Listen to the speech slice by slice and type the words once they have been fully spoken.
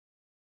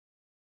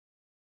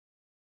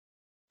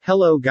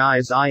Hello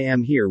guys, I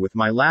am here with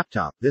my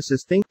laptop. This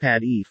is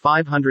Thinkpad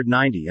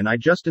E590 and I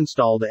just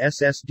installed a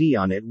SSD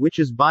on it, which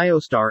is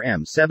Biostar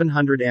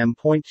m700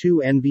 m.2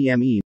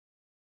 nvme.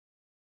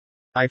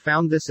 I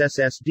found this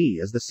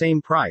SSD is the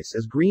same price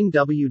as Green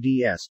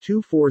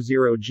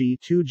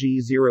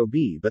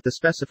WDS240G2G0B, but the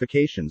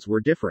specifications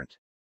were different.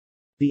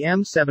 The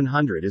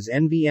m700 is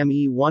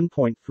nvme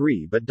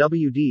 1.3 but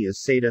WD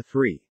is SATA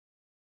 3.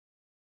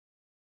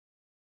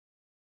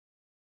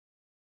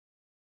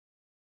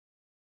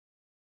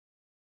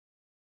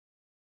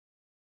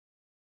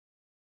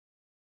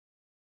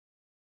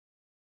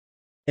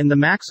 And the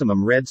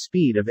maximum read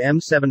speed of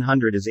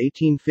m700 is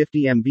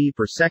 1850 MB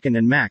per second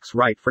and max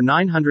write for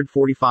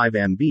 945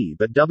 MB,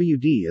 but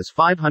WD is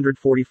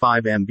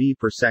 545 MB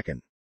per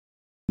second.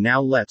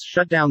 Now let's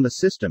shut down the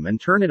system and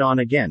turn it on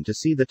again to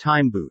see the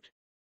time boot.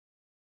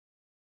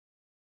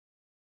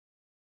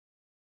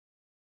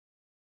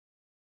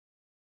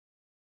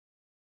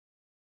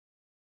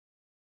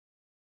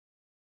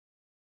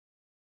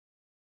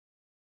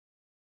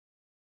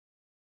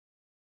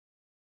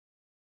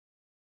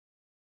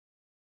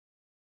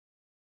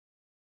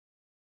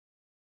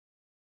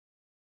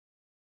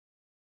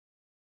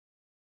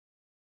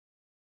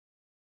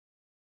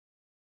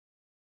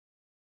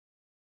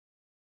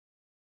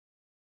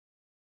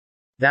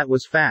 That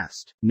was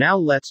fast. Now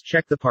let's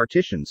check the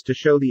partitions to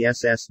show the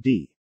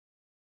SSD.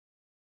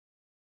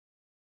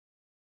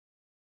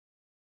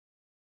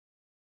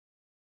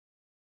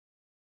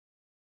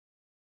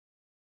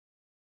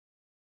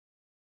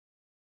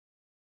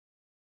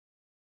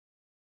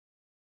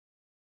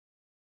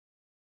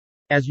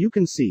 As you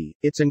can see,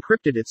 it's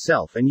encrypted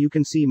itself and you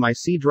can see my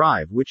C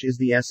drive, which is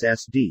the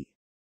SSD.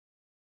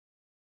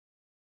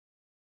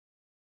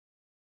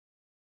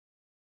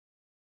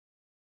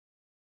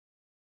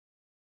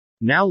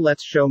 Now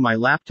let's show my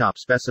laptop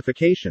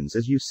specifications.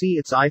 As you see,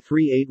 it's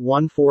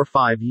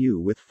i3-8145U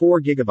with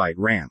 4GB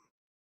RAM.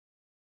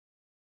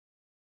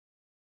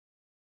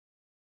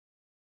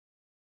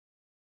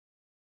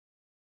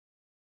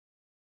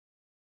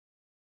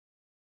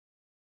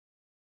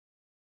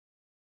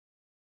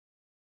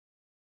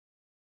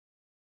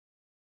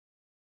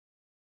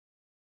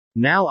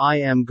 Now I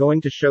am going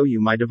to show you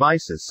my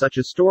devices such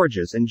as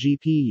storages and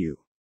GPU.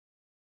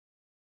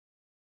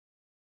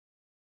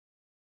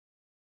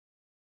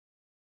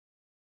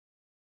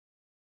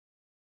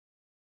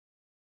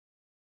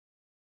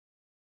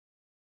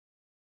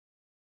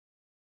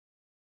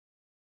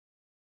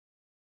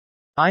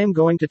 I am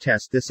going to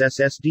test this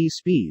SSD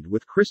speed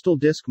with Crystal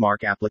Disk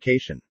Mark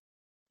application.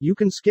 You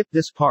can skip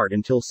this part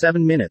until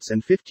 7 minutes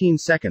and 15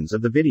 seconds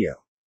of the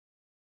video.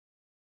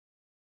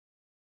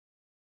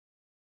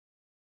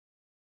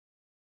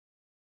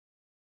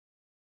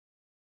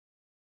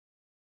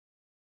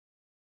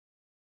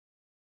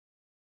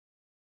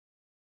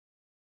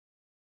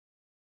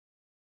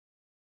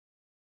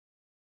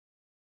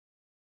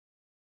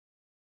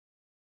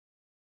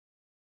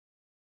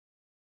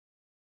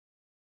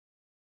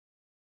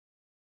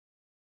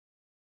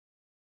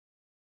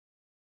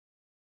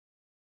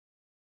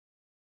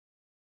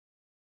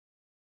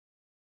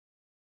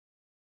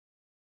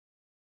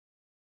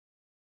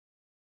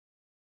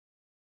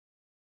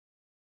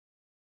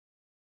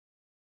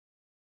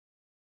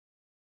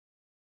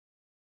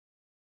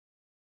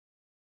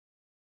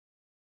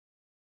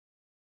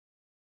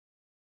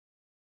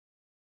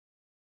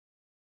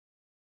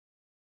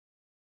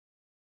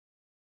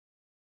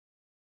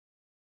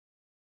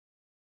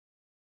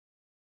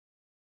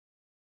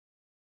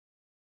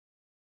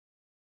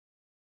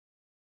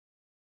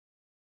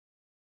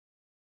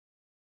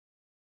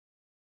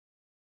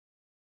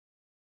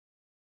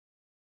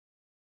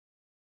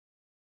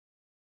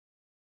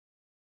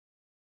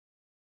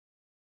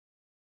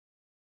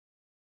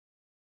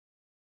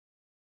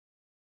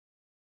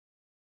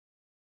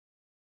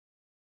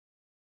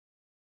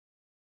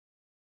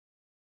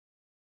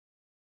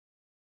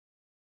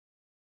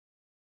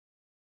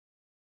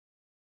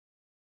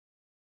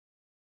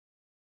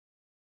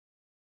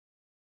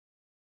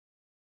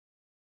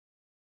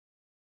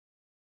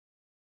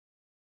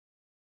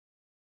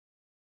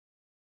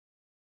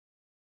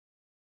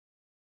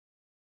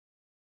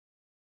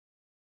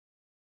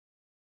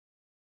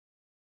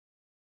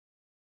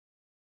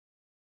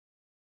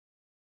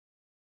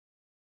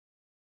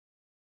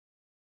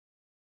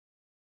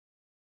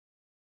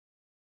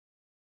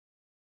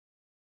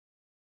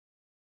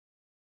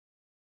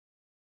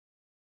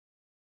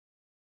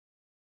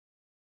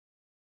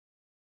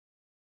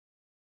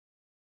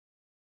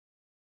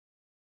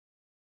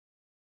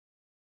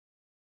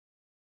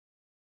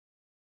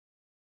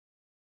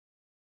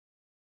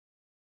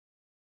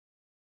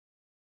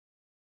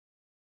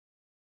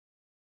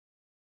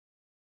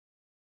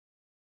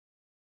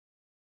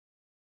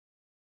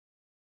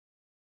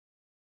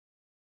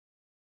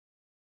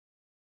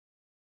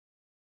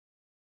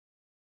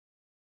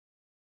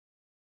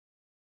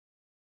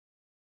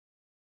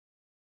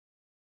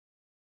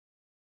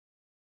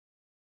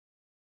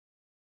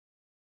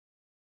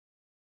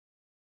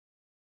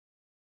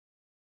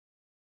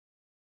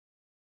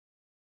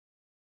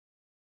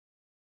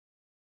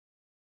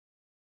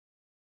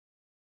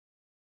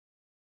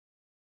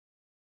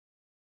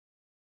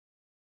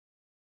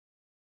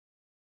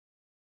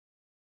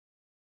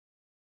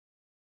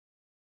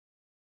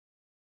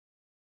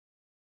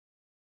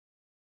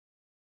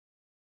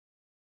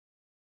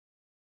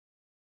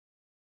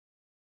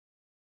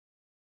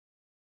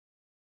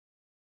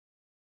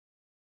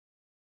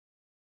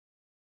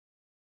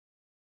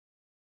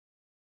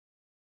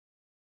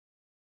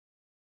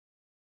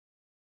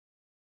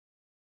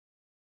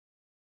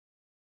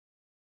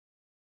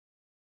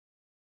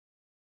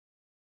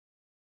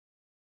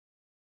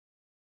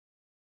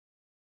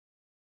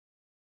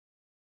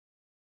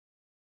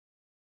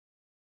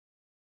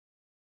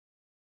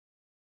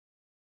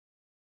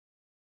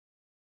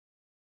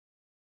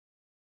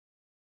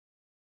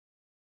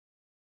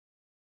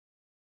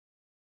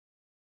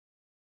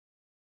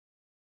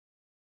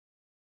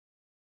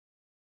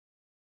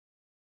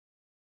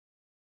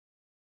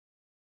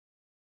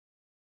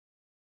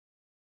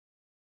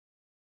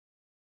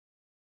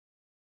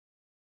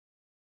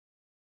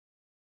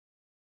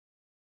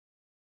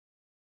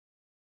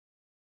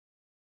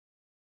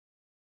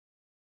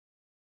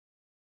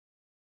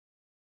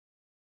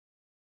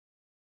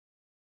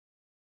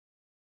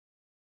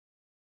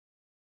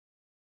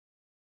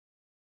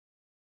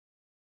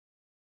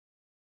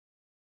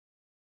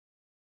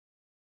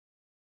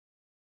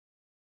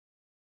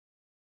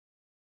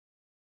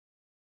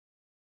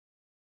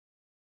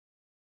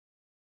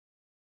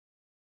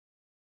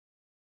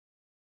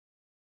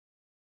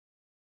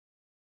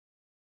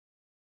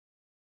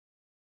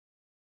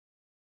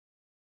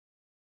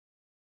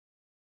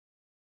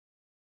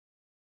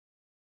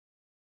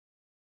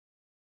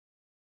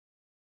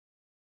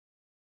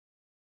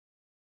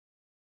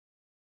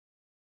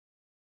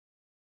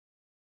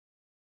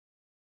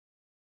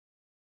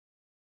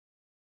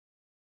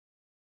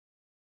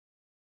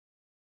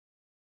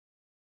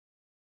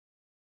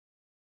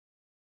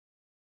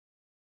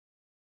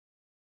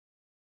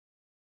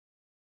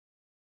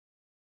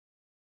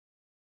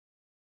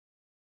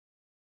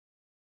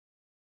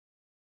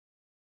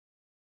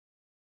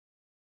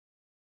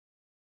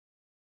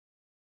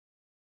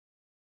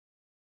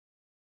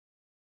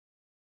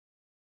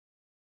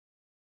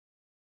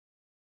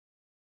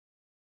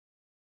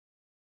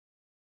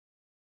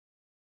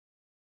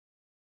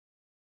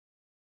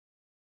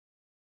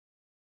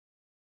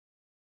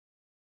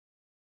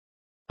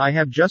 I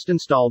have just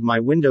installed my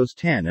Windows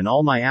 10 and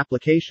all my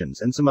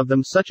applications and some of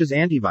them such as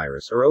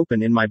antivirus are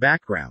open in my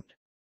background.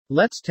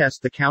 Let's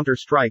test the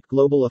Counter-Strike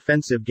Global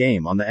Offensive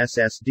game on the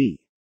SSD.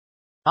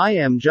 I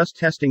am just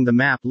testing the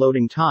map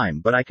loading time,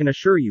 but I can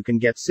assure you can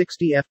get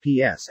 60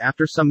 FPS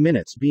after some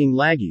minutes being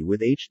laggy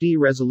with HD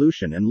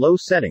resolution and low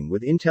setting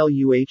with Intel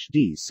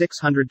UHD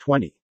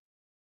 620.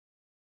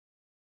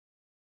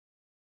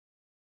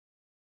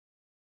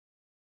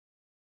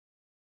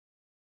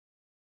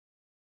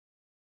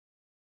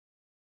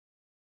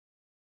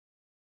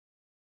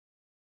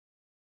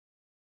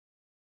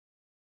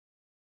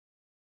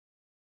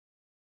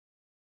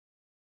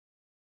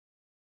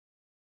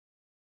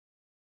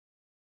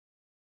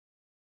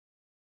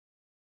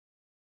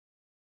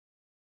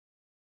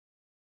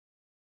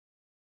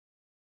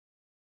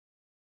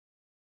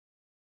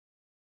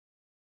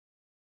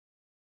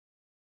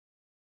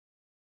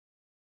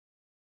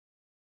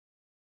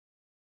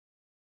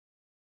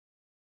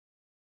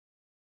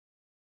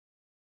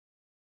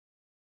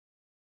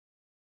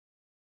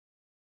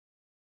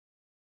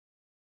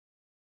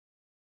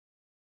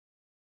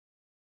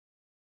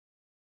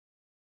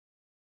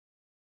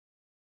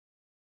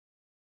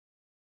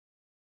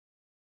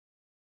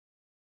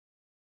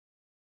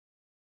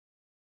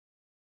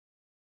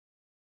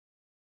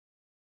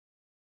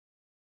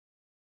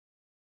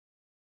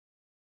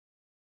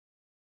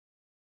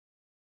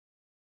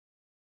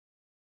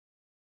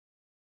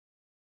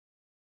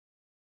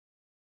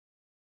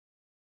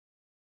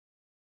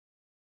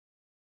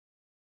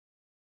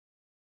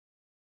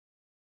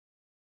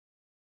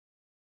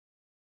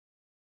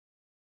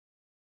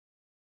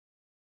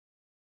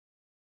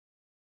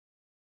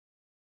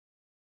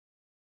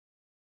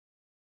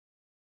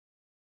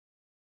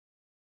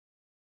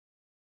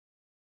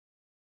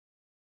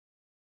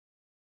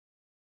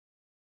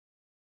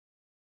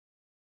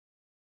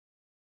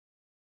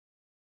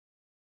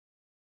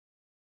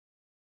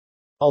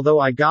 Although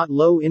I got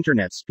low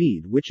internet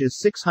speed, which is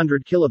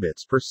 600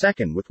 kilobits per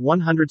second with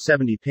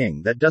 170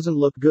 ping, that doesn't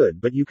look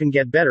good, but you can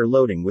get better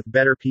loading with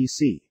better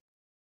PC.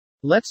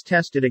 Let's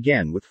test it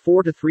again with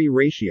 4:3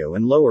 ratio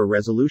and lower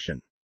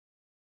resolution.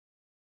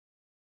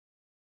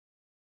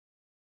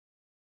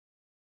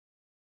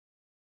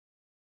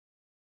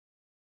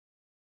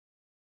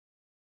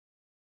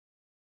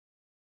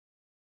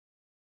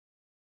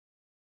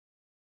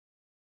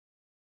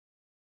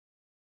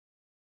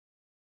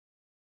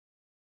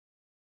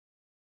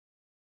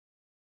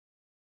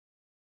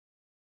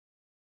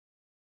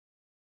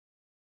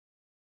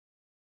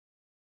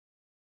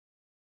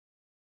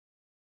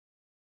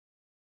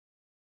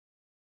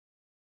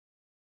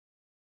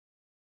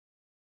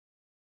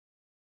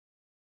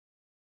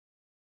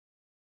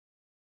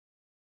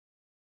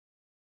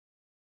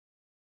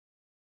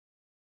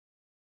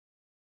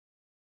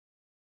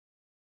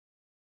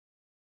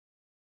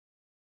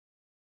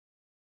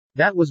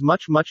 That was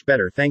much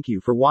better. Thank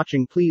you for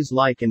watching. Please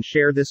like and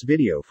share this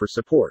video for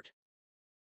support.